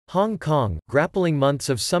Hong Kong, grappling months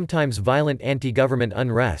of sometimes violent anti-government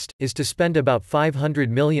unrest, is to spend about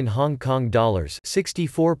 500 million Hong Kong dollars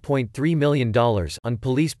 $64.3 million on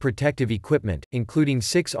police protective equipment, including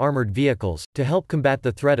 6 armored vehicles, to help combat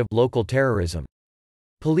the threat of local terrorism.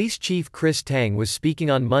 Police Chief Chris Tang was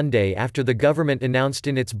speaking on Monday after the government announced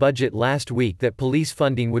in its budget last week that police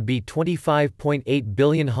funding would be 25.8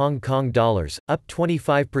 billion Hong Kong dollars, up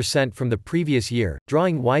 25% from the previous year,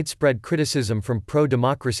 drawing widespread criticism from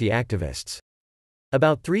pro-democracy activists.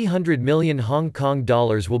 About 300 million Hong Kong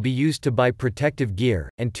dollars will be used to buy protective gear,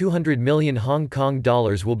 and 200 million Hong Kong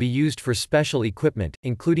dollars will be used for special equipment,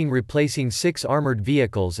 including replacing 6 armored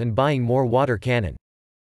vehicles and buying more water cannon.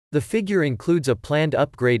 The figure includes a planned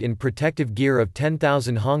upgrade in protective gear of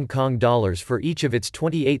 10,000 Hong Kong dollars for each of its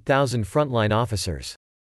 28,000 frontline officers.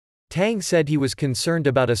 Tang said he was concerned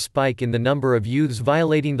about a spike in the number of youths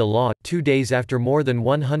violating the law, 2 days after more than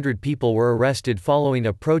 100 people were arrested following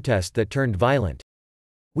a protest that turned violent.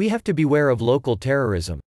 "We have to beware of local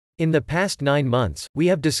terrorism. In the past 9 months, we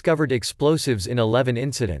have discovered explosives in 11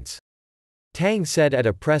 incidents," Tang said at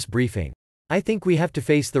a press briefing. "I think we have to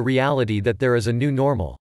face the reality that there is a new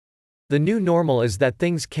normal. The new normal is that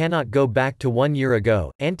things cannot go back to 1 year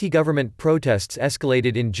ago." Anti-government protests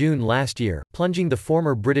escalated in June last year, plunging the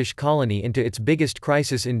former British colony into its biggest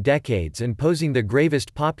crisis in decades and posing the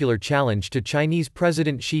gravest popular challenge to Chinese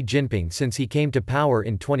President Xi Jinping since he came to power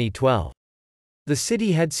in 2012. The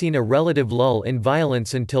city had seen a relative lull in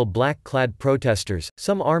violence until black-clad protesters,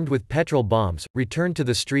 some armed with petrol bombs, returned to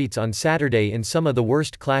the streets on Saturday in some of the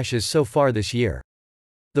worst clashes so far this year.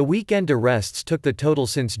 The weekend arrests took the total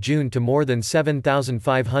since June to more than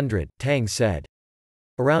 7,500, Tang said.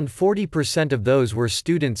 Around 40% of those were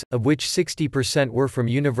students, of which 60% were from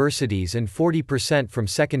universities and 40% from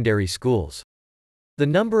secondary schools. The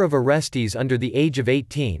number of arrestees under the age of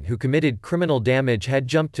 18 who committed criminal damage had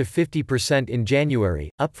jumped to 50% in January,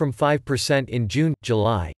 up from 5% in June,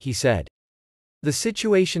 July, he said. The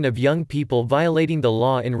situation of young people violating the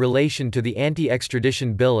law in relation to the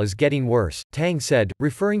anti-extradition bill is getting worse, Tang said,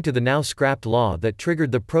 referring to the now scrapped law that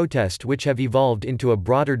triggered the protest which have evolved into a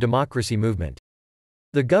broader democracy movement.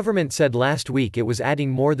 The government said last week it was adding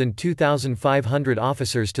more than 2,500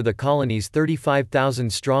 officers to the colony's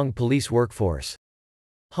 35,000-strong police workforce.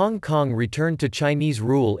 Hong Kong returned to Chinese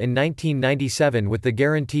rule in 1997 with the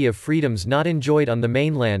guarantee of freedoms not enjoyed on the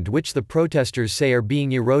mainland, which the protesters say are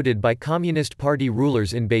being eroded by Communist Party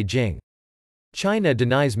rulers in Beijing. China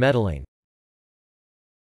denies meddling.